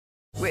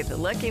With the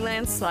Lucky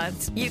Land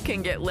Slots, you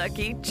can get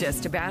lucky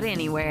just about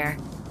anywhere.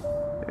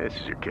 This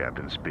is your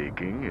captain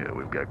speaking.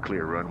 We've got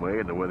clear runway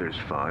and the weather's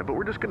fine, but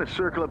we're just going to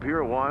circle up here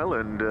a while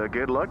and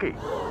get lucky.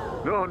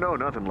 No,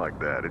 nothing like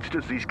that. It's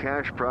just these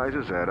cash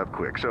prizes add up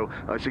quick. So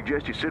I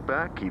suggest you sit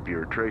back, keep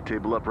your tray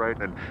table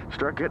upright, and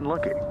start getting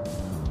lucky.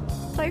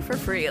 Play for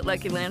free at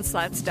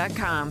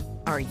LuckyLandSlots.com.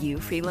 Are you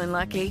feeling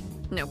lucky?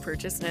 No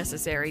purchase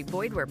necessary.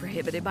 Void where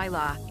prohibited by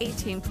law.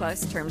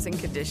 18+ terms and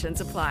conditions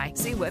apply.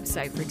 See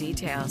website for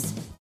details.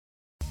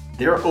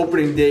 Their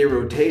opening day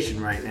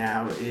rotation right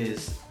now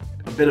is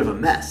a bit of a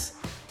mess.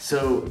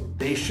 So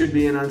they should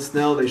be in on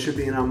Snell. They should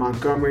be in on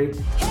Montgomery.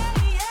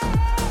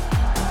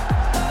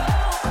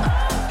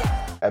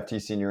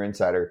 FT Senior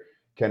Insider,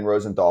 Ken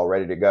Rosenthal,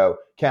 ready to go.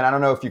 Ken, I don't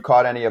know if you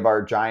caught any of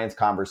our Giants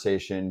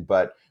conversation,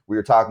 but we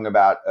were talking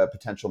about a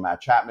potential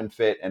Matt Chapman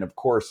fit. And of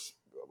course,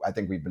 I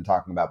think we've been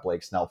talking about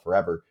Blake Snell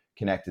forever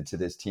connected to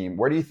this team.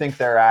 Where do you think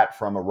they're at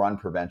from a run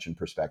prevention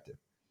perspective?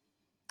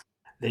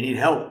 They need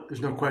help.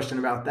 There's no question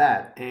about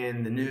that.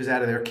 And the news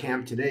out of their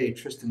camp today,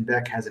 Tristan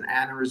Beck has an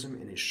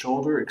aneurysm in his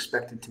shoulder,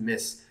 expected to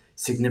miss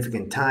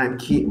significant time.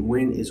 Keaton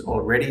Wynn is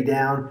already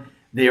down.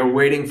 They are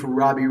waiting for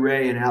Robbie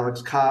Ray and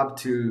Alex Cobb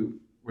to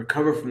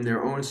recover from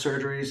their own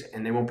surgeries,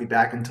 and they won't be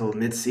back until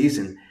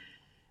midseason.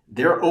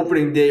 Their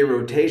opening day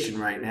rotation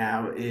right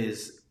now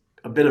is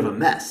a bit of a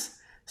mess.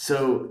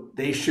 So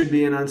they should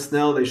be in on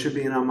Snell. They should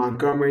be in on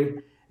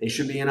Montgomery. They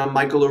should be in on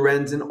Michael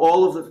Lorenz and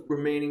all of the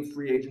remaining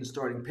free agent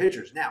starting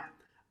pitchers. Now,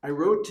 I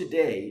wrote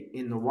today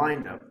in the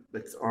windup,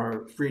 that's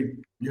our free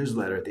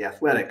newsletter at The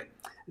Athletic,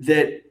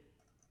 that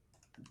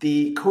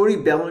the Cody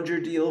Bellinger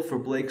deal for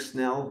Blake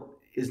Snell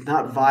is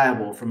not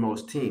viable for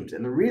most teams.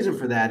 And the reason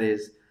for that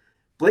is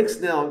Blake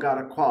Snell got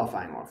a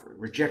qualifying offer,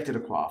 rejected a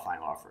qualifying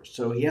offer.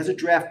 So he has a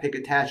draft pick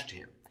attached to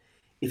him.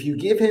 If you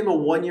give him a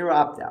one-year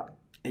opt-out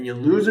and you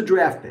lose a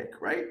draft pick,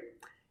 right?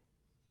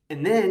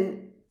 And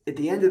then at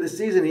the end of the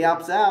season, he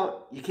opts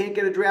out, you can't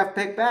get a draft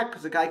pick back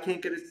because the guy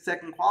can't get a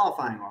second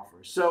qualifying offer.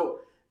 So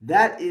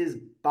that is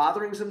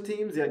bothering some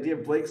teams, the idea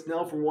of Blake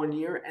Snell for 1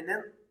 year. And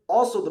then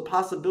also the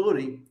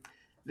possibility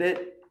that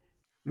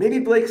maybe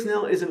Blake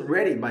Snell isn't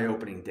ready by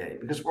opening day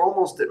because we're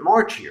almost at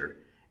March here.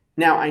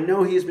 Now, I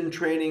know he's been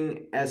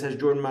training, as has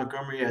Jordan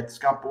Montgomery, at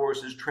Scott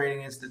Boris's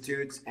training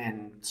institutes.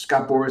 And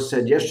Scott Boris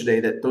said yesterday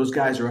that those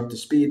guys are up to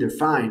speed, they're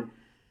fine.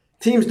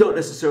 Teams don't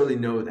necessarily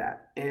know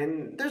that.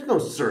 And there's no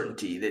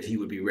certainty that he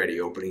would be ready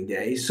opening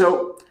day.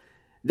 So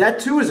that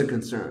too is a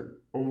concern.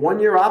 A 1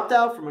 year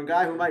opt-out from a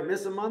guy who might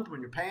miss a month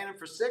when you're paying him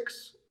for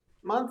 6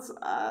 months,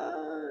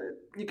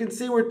 you can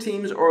see where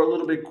teams are a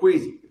little bit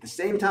queasy. At the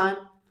same time,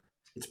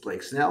 it's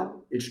Blake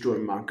Snell, it's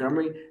Jordan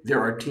Montgomery. There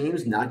are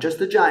teams, not just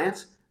the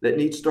Giants, that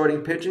need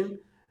starting pitching.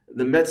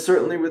 The Mets,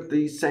 certainly with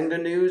the Senga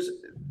news,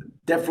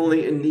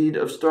 definitely in need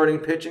of starting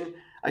pitching.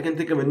 I can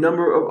think of a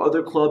number of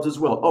other clubs as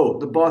well. Oh,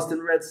 the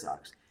Boston Red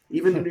Sox,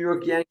 even the New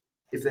York Yankees,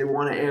 if they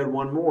want to add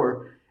one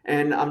more.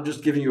 And I'm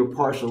just giving you a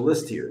partial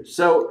list here.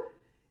 So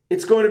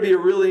it's going to be a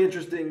really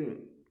interesting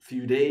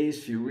few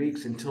days, few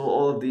weeks until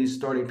all of these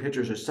starting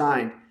pitchers are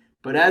signed.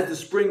 But as the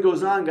spring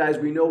goes on, guys,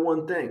 we know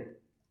one thing,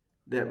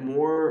 that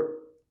more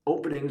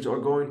openings are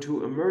going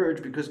to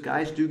emerge because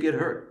guys do get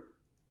hurt.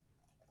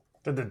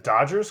 Did the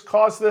Dodgers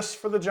cause this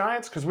for the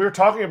Giants? Because we were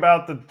talking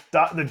about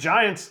the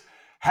Giants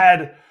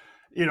had,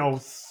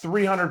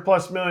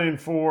 $300+ million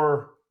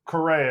for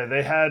Correa.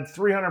 They had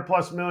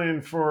 $300+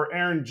 million for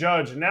Aaron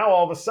Judge. And now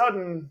all of a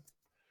sudden,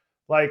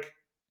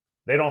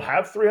 they don't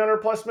have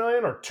 $300+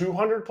 million or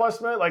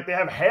 $200+ million. Like, they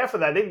have half of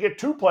that. They can get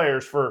 2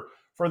 players for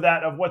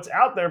that of what's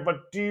out there.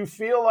 But do you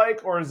feel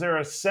like, or is there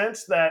a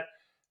sense that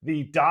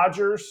the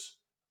Dodgers,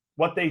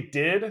 what they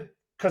did,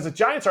 because the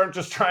Giants aren't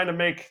just trying to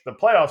make the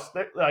playoffs,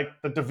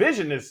 the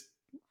division is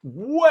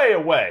way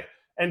away,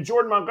 and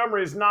Jordan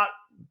Montgomery is not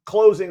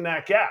closing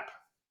that gap.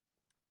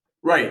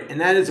 Right, and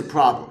that is a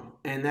problem,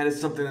 and that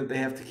is something that they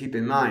have to keep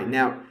in mind.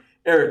 Now,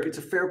 Eric, it's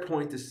a fair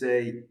point to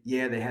say,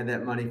 yeah, they had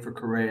that money for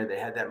Correa, they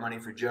had that money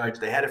for Judge,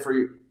 they had it for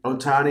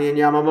Ohtani and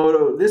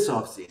Yamamoto this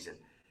offseason.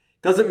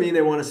 Doesn't mean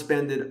they want to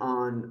spend it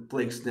on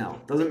Blake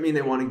Snell. Doesn't mean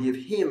they want to give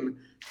him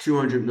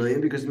 $200 million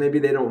because maybe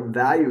they don't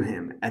value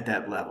him at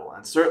that level.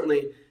 And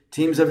certainly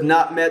teams have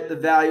not met the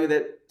value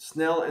that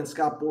Snell and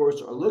Scott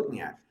Boras are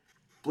looking at.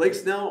 Blake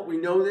Snell, we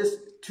know this,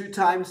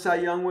 2-time Cy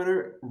Young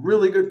winner,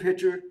 really good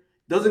pitcher,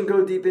 doesn't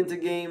go deep into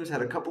games,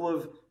 had a couple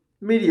of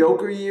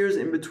mediocre years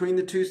in between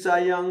the 2 Cy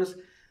Youngs.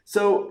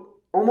 So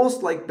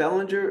almost like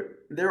Bellinger,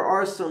 there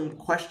are some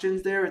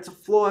questions there. It's a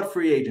flawed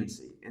free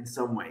agency in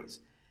some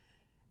ways.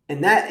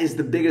 And that is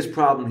the biggest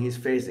problem he's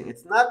facing.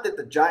 It's not that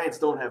the Giants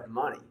don't have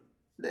money.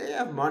 They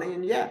have money,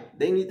 and yeah,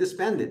 they need to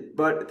spend it.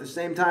 But at the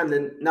same time,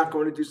 they're not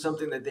going to do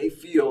something that they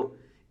feel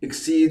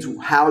exceeds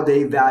how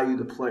they value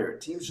the player.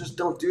 Teams just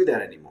don't do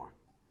that anymore.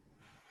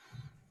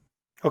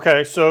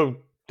 Okay, so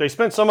they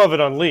spent some of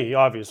it on Lee,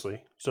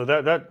 obviously. So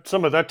that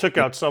some of that took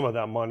out some of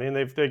that money, and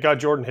they got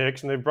Jordan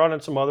Hicks, and they've brought in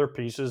some other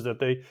pieces that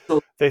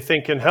they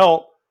think can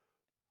help.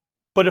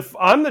 But if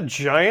I'm the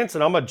Giants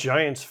and I'm a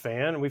Giants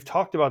fan, and we've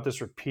talked about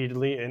this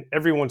repeatedly, and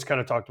everyone's kind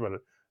of talked about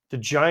it, the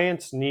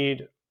Giants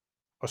need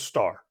a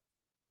star,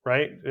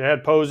 right? They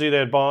had Posey, they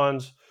had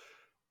Bonds.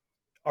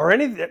 Or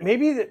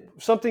maybe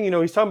something,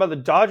 he's talking about the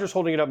Dodgers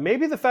holding it up.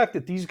 Maybe the fact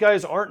that these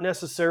guys aren't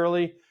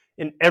necessarily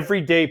an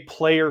everyday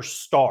player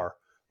star.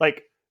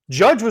 Like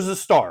Judge was a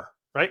star,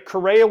 right?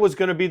 Correa was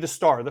going to be the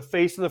star, the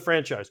face of the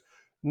franchise.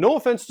 No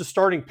offense to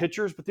starting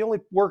pitchers, but they only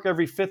work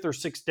every fifth or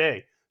sixth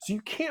day. So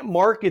you can't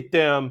market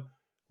them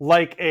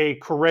like a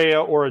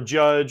Correa or a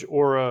Judge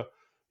or a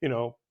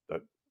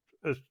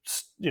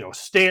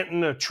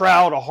Stanton, a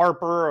Trout, a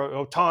Harper,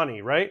 a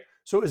Ohtani, right?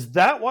 So is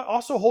that what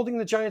also holding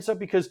the Giants up?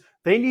 Because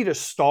they need a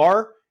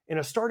star, and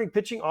a starting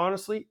pitching,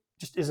 honestly,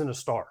 just isn't a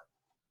star.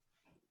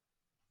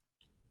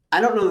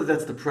 I don't know that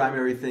that's the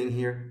primary thing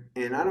here.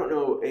 And I don't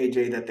know,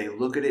 AJ, that they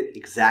look at it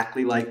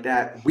exactly like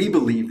that. We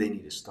believe they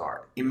need a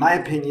star. In my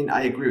opinion,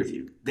 I agree with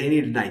you. They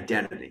need an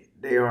identity.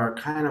 They are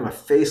kind of a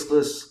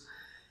faceless,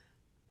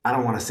 I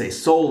don't want to say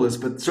soulless,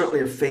 but certainly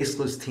a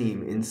faceless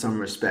team in some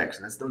respects.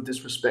 And that's no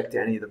disrespect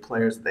to any of the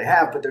players that they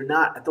have, but they're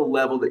not at the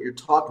level that you're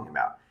talking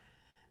about.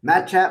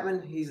 Matt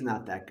Chapman, he's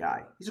not that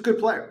guy. He's a good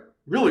player,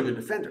 really good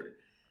defender.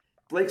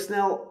 Blake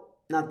Snell,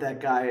 not that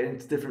guy. And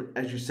it's different,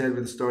 as you said,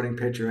 with the starting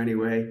pitcher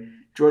anyway.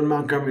 Jordan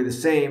Montgomery, the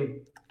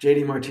same.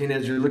 JD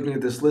Martinez, you're looking at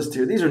this list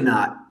here. These are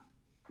not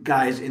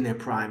guys in their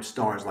prime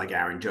stars like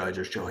Aaron Judge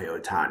or Shohei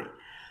Ohtani.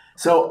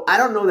 So I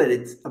don't know that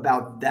it's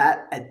about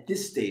that at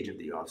this stage of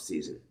the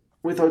offseason.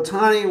 With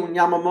Ohtani and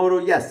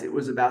Yamamoto, yes, it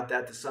was about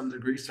that to some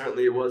degree.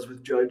 Certainly it was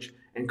with Judge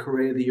and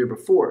Correa the year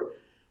before.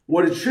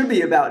 What it should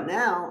be about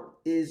now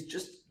is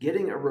just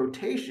getting a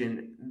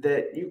rotation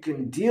that you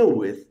can deal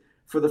with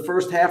for the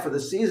first half of the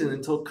season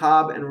until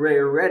Cobb and Ray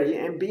are ready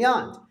and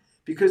beyond.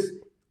 Because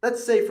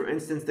let's say, for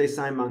instance, they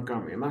sign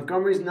Montgomery. And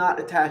Montgomery's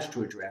not attached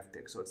to a draft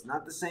pick, so it's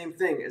not the same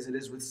thing as it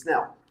is with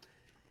Snell.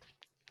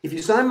 If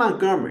you sign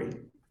Montgomery,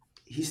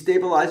 he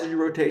stabilizes your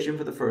rotation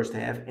for the first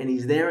half, and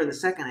he's there in the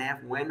second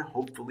half when,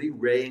 hopefully,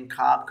 Ray and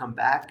Cobb come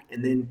back.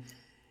 And then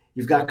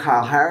you've got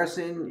Kyle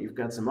Harrison, you've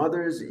got some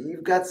others,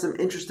 you've got some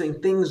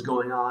interesting things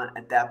going on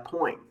at that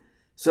point.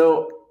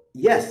 So,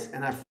 yes,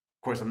 and of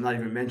course, I'm not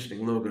even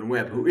mentioning Logan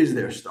Webb, who is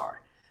their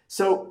star.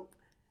 So,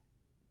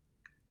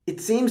 it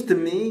seems to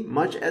me,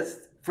 much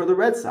as for the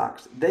Red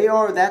Sox, they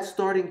are that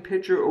starting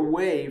pitcher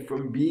away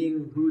from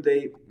being who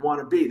they want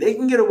to be. They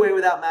can get away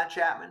without Matt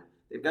Chapman.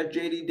 They've got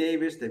J.D.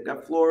 Davis. They've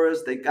got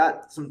Flores. They've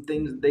got some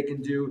things that they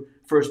can do.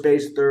 First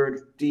base,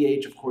 third,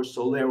 DH, of course,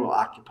 Soler will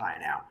occupy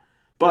now.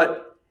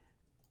 But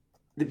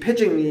the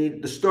pitching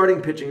need, the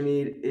starting pitching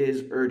need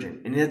is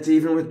urgent. And that's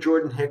even with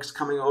Jordan Hicks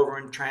coming over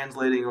and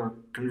translating or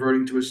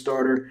converting to a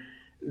starter.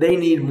 They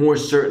need more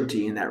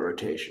certainty in that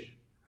rotation.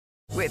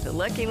 With the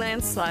Lucky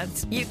Land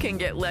Slots, you can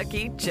get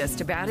lucky just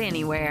about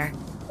anywhere.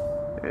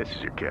 This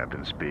is your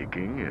captain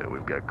speaking.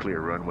 We've got clear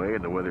runway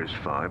and the weather's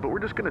fine, but we're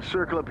just going to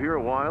circle up here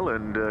a while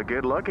and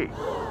get lucky.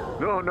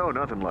 No,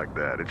 nothing like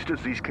that. It's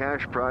just these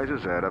cash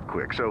prizes add up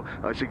quick. So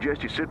I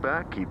suggest you sit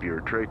back, keep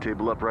your tray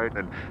table upright,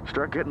 and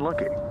start getting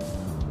lucky.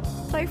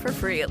 Play for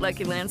free at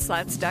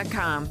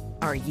LuckyLandSlots.com.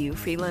 Are you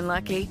feeling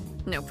lucky?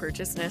 No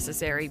purchase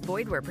necessary.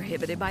 Void where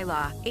prohibited by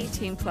law.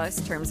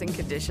 18+ terms and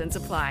conditions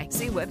apply.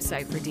 See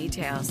website for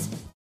details.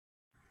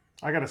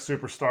 I got a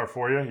superstar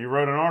for you. You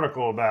wrote an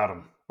article about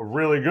him, a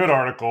really good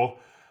article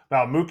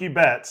about Mookie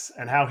Betts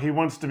and how he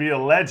wants to be a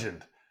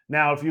legend.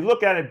 Now, if you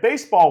look at it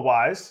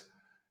baseball-wise,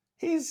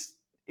 he's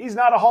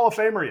not a Hall of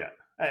Famer yet.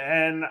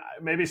 And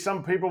maybe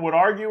some people would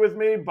argue with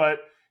me, but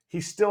he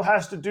still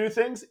has to do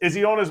things. Is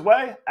he on his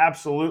way?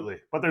 Absolutely.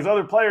 But there's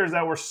other players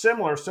that were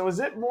similar. So is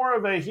it more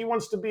of a he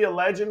wants to be a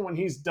legend when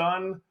he's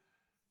done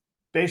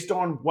based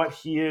on what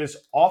he is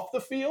off the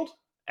field?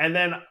 And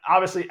then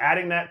obviously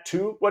adding that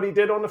to what he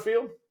did on the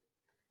field?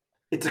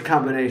 It's a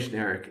combination,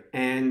 Eric.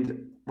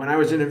 And when I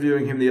was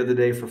interviewing him the other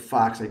day for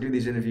Fox, I do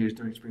these interviews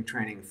during spring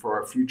training for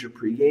our future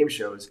pregame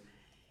shows.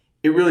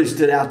 It really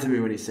stood out to me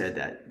when he said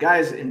that.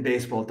 Guys in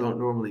baseball don't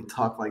normally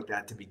talk like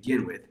that to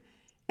begin with.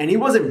 And he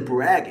wasn't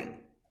bragging.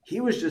 He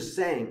was just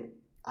saying,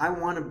 I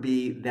want to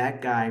be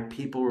that guy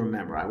people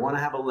remember. I want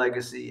to have a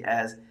legacy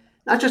as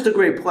not just a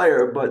great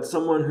player, but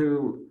someone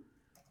who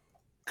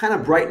kind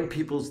of brightened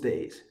people's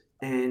days.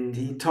 And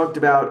he talked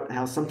about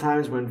how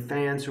sometimes when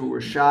fans who were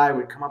shy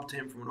would come up to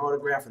him for an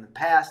autograph in the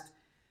past,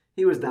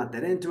 he was not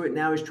that into it.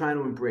 Now he's trying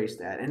to embrace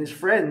that. And his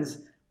friends,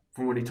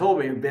 from what he told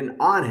me, have been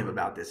on him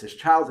about this, his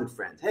childhood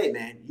friends. Hey,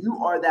 man, you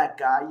are that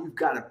guy. You've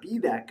got to be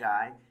that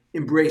guy.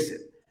 Embrace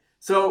it.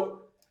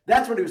 So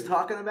that's what he was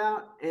talking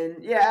about.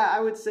 And yeah,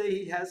 I would say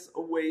he has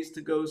a ways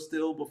to go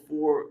still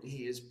before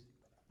he is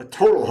a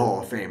total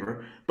Hall of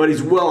Famer, but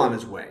he's well on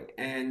his way.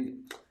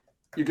 And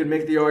you could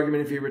make the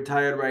argument if he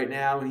retired right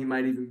now, he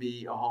might even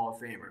be a Hall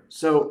of Famer.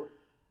 So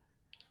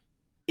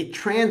it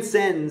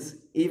transcends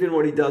even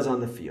what he does on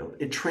the field.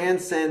 It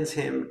transcends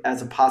him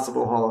as a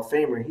possible Hall of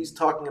Famer. He's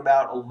talking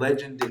about a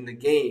legend in the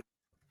game.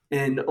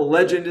 And a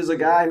legend is a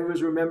guy who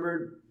is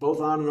remembered both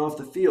on and off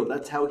the field.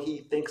 That's how he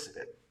thinks of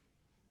it.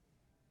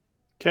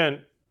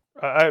 Ken,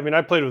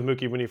 I played with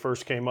Mookie when he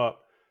first came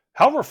up.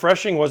 How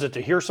refreshing was it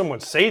to hear someone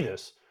say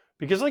this?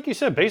 Because like you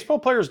said, baseball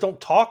players don't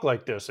talk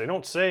like this. They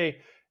don't say,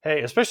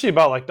 hey, especially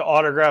about like the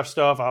autograph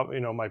stuff.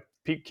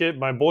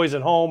 My boys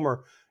at home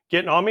are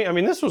getting on me. I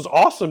mean, this was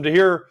awesome to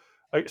hear,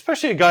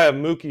 especially a guy of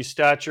Mookie's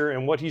stature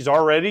and what he's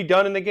already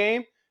done in the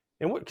game,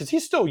 and because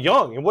he's still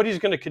young and what he's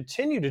going to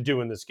continue to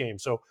do in this game.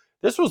 So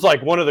this was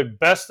like one of the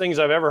best things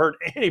I've ever heard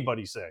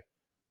anybody say.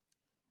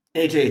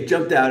 AJ, it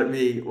jumped out at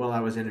me while I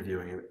was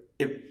interviewing him.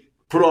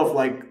 It put off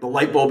like the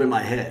light bulb in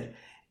my head.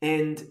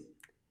 And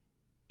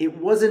it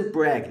wasn't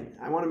bragging.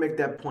 I want to make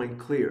that point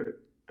clear.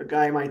 A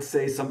guy might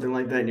say something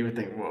like that and you would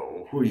think,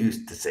 whoa, who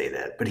used to say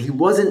that? But he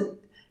wasn't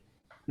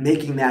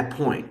making that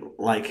point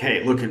like,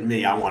 hey, look at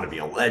me, I want to be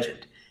a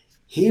legend.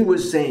 He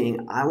was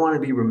saying, I want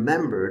to be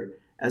remembered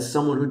as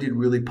someone who did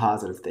really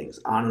positive things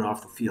on and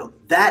off the field.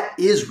 That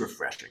is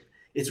refreshing.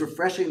 It's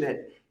refreshing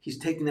that he's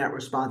taking that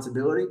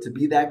responsibility to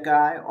be that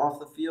guy off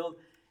the field.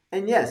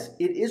 And yes,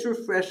 it is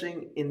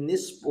refreshing in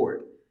this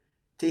sport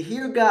to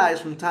hear guys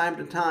from time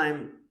to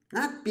time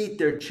not beat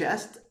their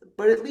chest,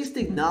 but at least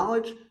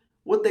acknowledge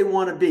what they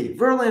want to be.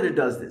 Verlander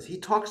does this. He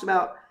talks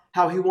about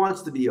how he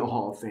wants to be a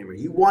Hall of Famer.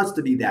 He wants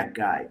to be that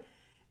guy.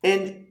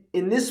 And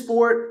in this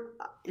sport,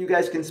 you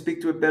guys can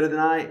speak to it better than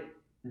I,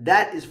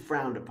 that is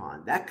frowned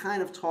upon. That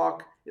kind of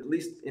talk, at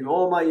least in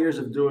all my years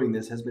of doing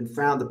this, has been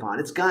frowned upon.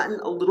 It's gotten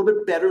a little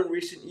bit better in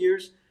recent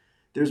years.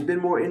 There's been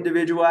more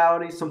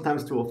individuality,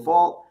 sometimes to a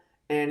fault,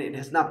 and it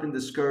has not been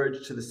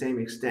discouraged to the same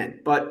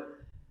extent. But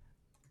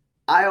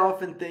I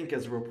often think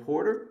as a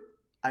reporter,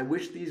 I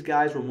wish these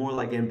guys were more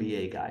like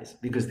NBA guys,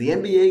 because the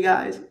NBA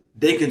guys,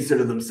 they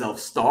consider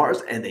themselves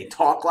stars and they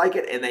talk like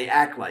it and they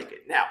act like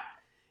it. Now,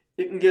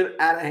 it can get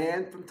out of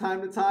hand from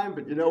time to time,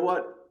 but you know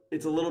what?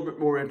 It's a little bit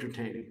more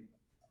entertaining.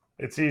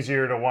 It's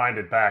easier to wind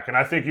it back. And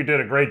I think you did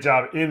a great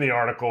job in the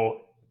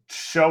article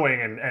showing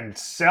and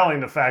selling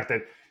the fact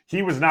that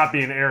he was not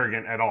being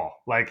arrogant at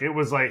all. Like, it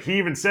was like, he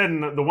even said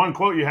in the one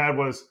quote you had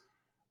was,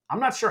 I'm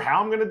not sure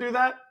how I'm going to do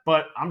that,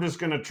 but I'm just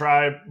going to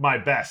try my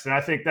best. And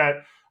I think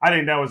that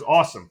was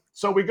awesome.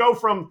 So we go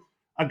from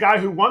a guy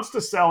who wants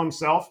to sell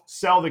himself,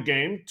 sell the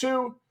game,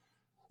 to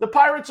the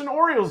Pirates and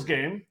Orioles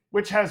game,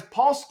 which has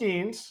Paul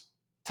Skeens,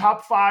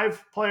 top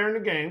 5 player in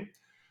the game,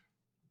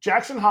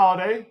 Jackson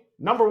Holliday,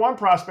 number 1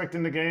 prospect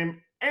in the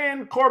game,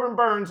 and Corbin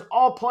Burns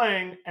all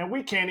playing, and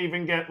we can't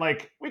even get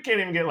like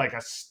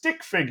a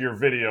stick figure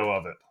video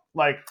of it.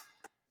 Like,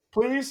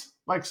 please,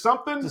 like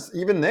something. Just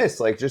even this,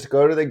 like, just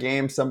go to the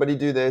game, somebody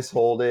do this,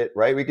 hold it,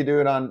 right? We could do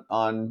it on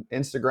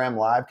Instagram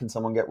Live. Can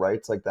someone get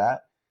rights like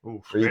that?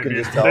 Oof, or you can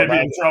just they'd be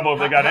in trouble if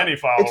they got any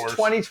followers. It's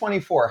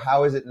 2024.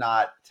 How is it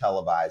not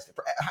televised?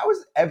 How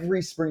is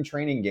every spring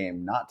training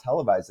game not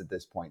televised at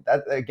this point?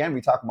 That, again,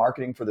 we talk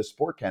marketing for the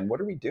sport, Ken.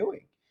 What are we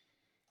doing?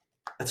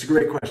 That's a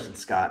great question,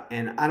 Scott.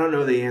 And I don't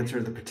know the answer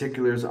to the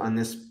particulars on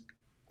this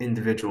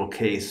individual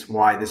case,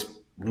 why this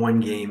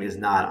one game is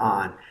not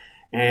on.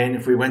 And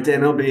if we went to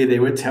MLB, they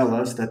would tell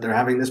us that they're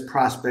having this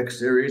prospect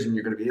series and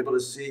you're going to be able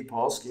to see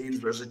Paul Skeens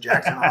versus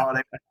Jackson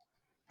Holliday.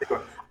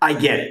 I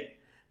get it.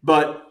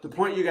 But the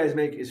point you guys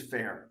make is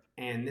fair.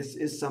 And this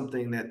is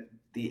something that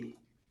the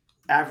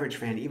average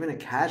fan, even a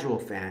casual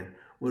fan,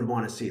 would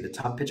want to see. The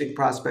top pitching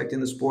prospect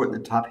in the sport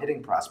and the top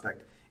hitting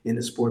prospect in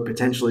the sport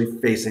potentially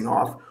facing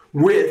off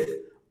with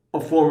a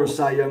former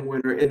Cy Young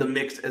winner in the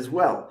mix as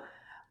well.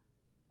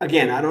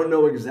 Again, I don't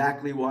know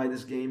exactly why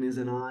this game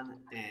isn't on.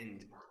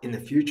 And in the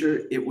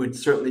future, it would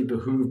certainly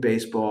behoove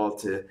baseball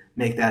to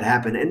make that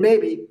happen. And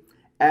maybe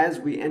as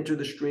we enter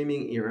the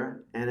streaming era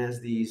and as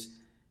these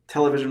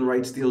television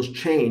rights deals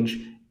change,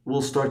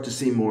 we'll start to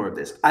see more of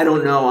this. I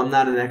don't know. I'm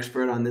not an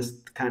expert on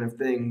this kind of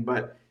thing,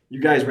 but you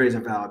guys raise a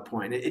valid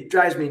point. It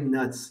drives me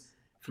nuts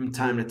from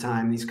time to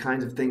time, these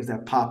kinds of things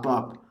that pop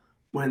up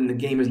when the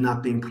game is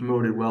not being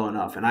promoted well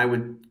enough. And I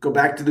would go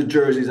back to the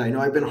jerseys. I know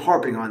I've been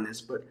harping on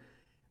this, but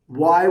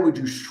why would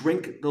you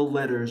shrink the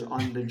letters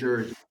on the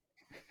jersey?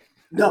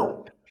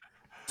 No.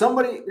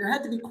 There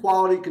had to be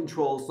quality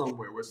control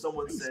somewhere where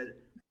someone said,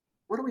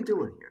 what are we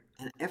doing here?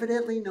 And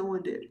evidently no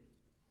one did.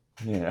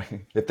 Yeah,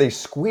 if they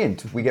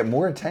squint, we get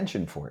more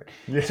attention for it.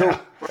 Yeah.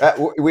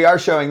 So we are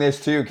showing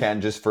this too,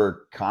 Ken, just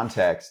for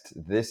context.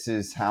 This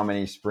is how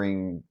many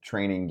spring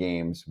training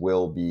games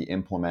will be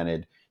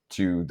implemented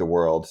to the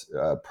world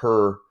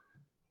per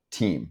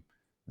team.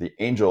 The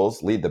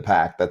Angels lead the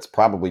pack. That's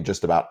probably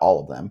just about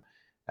all of them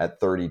at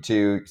 32.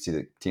 You see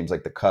the teams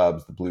like the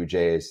Cubs, the Blue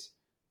Jays,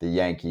 the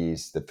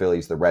Yankees, the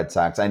Phillies, the Red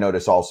Sox. I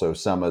notice also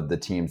some of the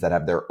teams that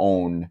have their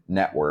own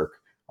network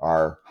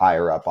are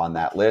higher up on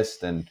that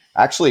list. And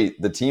actually,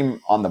 the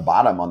team on the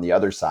bottom on the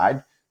other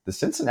side, the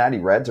Cincinnati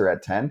Reds are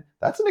at 10.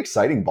 That's an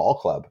exciting ball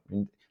club. I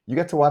mean, you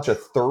get to watch a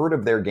third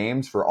of their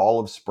games for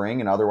all of spring,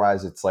 and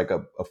otherwise it's like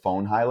a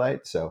phone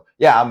highlight. So,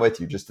 yeah, I'm with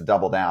you. Just to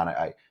double down,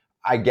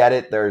 I get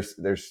it.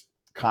 There's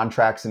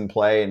contracts in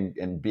play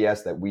and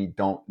BS that we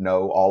don't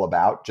know all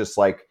about, just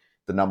like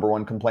the number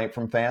one complaint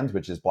from fans,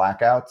 which is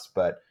blackouts.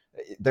 But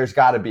there's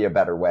got to be a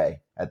better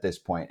way at this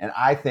point. And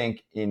I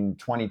think in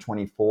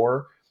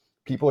 2024,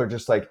 people are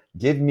just like,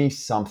 give me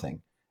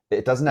something.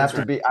 It doesn't have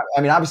to be,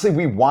 I mean, obviously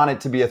we want it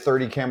to be a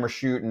 30 camera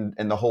shoot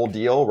and the whole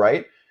deal,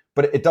 right?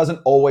 But it doesn't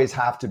always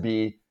have to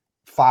be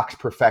Fox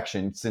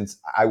perfection, since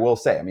I will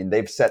say, I mean,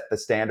 they've set the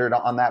standard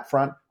on that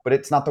front, but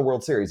it's not the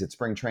World Series, it's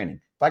spring training.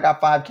 If I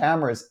got 5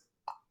 cameras,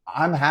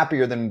 I'm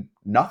happier than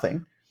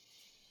nothing.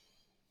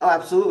 Oh,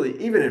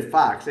 absolutely. Even at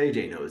Fox,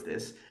 AJ knows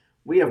this.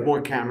 We have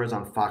more cameras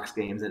on Fox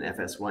games than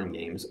FS1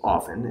 games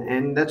often,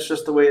 and that's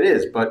just the way it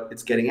is. But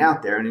it's getting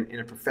out there in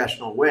a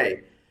professional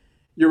way.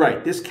 You're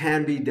right. This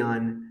can be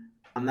done.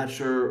 I'm not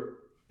sure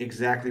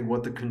exactly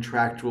what the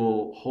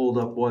contractual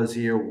holdup was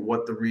here,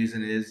 what the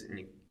reason is. And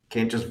you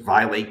can't just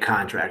violate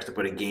contracts to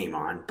put a game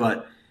on.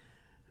 But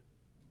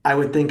I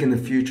would think in the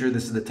future,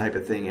 this is the type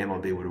of thing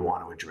MLB would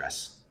want to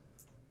address.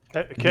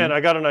 Hey, Ken,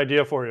 I got an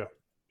idea for you.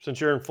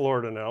 Since you're in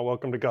Florida now,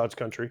 welcome to God's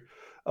country.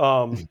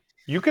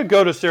 You could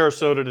go to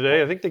Sarasota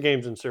today. I think the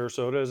game's in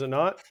Sarasota, is it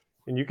not?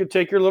 And you could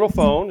take your little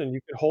phone and you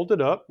could hold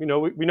it up. You know,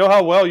 we know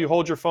how well you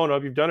hold your phone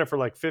up. You've done it for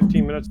like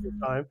 15 minutes at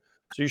a time.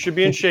 So you should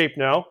be in shape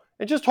now.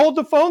 And just hold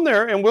the phone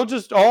there and we'll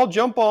just all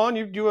jump on.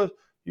 You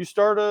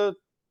start a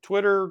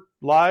Twitter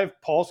live,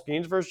 Paul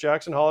Skeens versus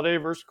Jackson Holiday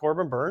versus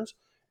Corbin Burns,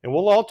 and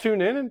we'll all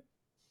tune in, and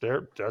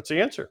that's the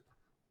answer.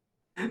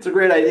 It's a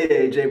great idea,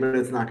 AJ, but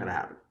it's not going to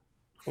happen.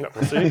 No,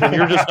 see, and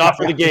you're just not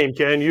for the game,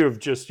 Ken. You're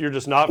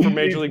just not for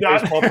Major League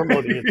Baseball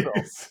promoting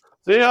itself.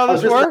 See how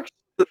this works?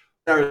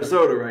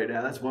 Sarasota right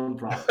now. That's one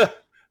problem.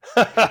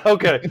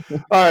 Okay.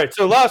 All right.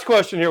 So last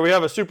question here. We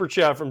have a super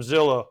chat from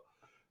Zillow.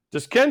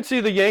 Does Ken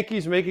see the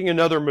Yankees making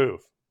another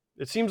move?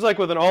 It seems like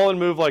with an all-in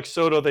move like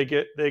Soto, they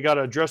got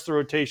to address the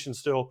rotation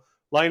still.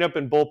 Lineup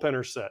and bullpen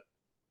are set.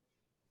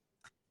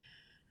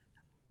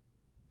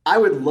 I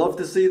would love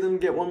to see them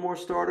get one more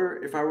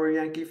starter if I were a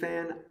Yankee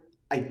fan.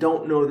 I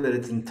don't know that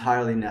it's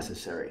entirely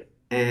necessary.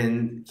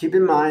 And keep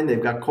in mind,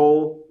 they've got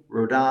Cole,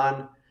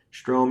 Rodon,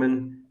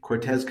 Stroman,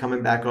 Cortez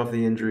coming back off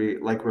the injury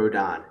like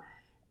Rodon.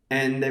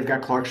 And they've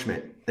got Clark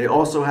Schmidt. They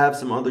also have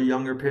some other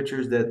younger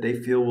pitchers that they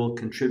feel will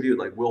contribute,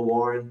 like Will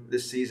Warren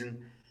this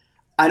season.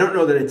 I don't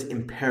know that it's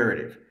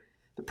imperative.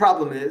 The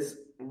problem is,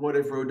 what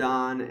if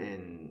Rodon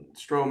and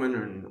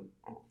Stroman and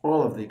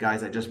all of the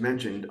guys I just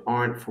mentioned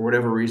aren't, for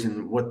whatever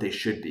reason, what they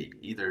should be,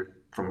 either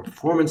from a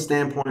performance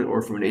standpoint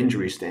or from an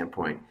injury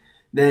standpoint?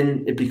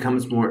 Then it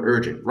becomes more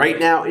urgent. Right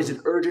now, is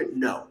it urgent?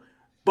 No.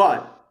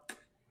 But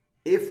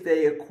if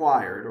they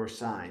acquired or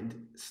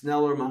signed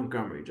Snell or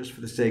Montgomery, just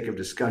for the sake of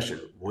discussion,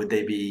 would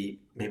they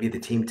be maybe the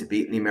team to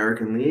beat in the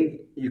American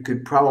League? You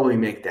could probably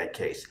make that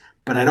case.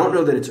 But I don't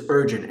know that it's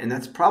urgent, and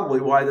that's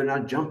probably why they're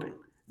not jumping.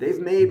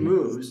 They've made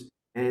moves,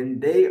 and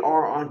they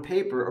are on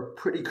paper a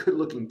pretty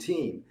good-looking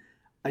team.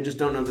 I just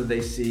don't know that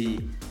they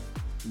see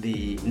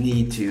the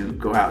need to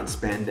go out and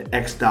spend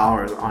X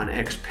dollars on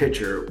X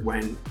pitcher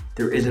when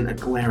there isn't a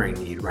glaring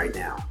need right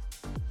now.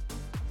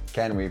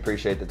 Ken, we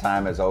appreciate the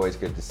time. As always,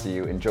 good to see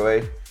you.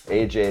 Enjoy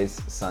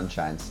AJ's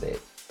Sunshine State.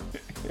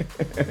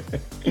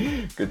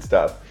 Good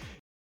stuff.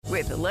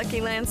 With the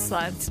Lucky Land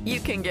Slots, you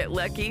can get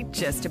lucky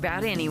just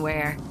about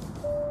anywhere.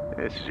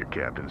 This is your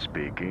captain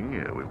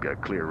speaking. We've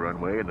got clear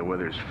runway and the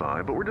weather's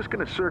fine, but we're just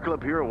going to circle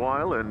up here a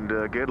while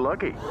and get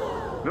lucky.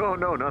 No,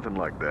 nothing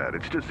like that.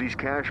 It's just these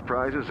cash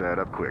prizes add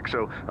up quick.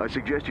 So I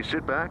suggest you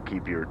sit back,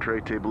 keep your tray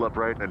table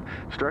upright, and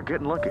start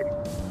getting lucky.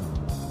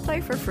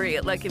 Play for free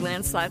at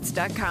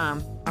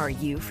LuckyLandSlots.com. Are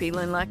you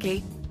feeling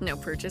lucky? No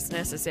purchase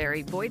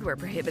necessary. Void where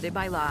prohibited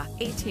by law.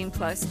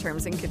 18+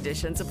 terms and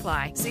conditions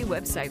apply. See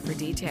website for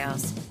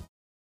details.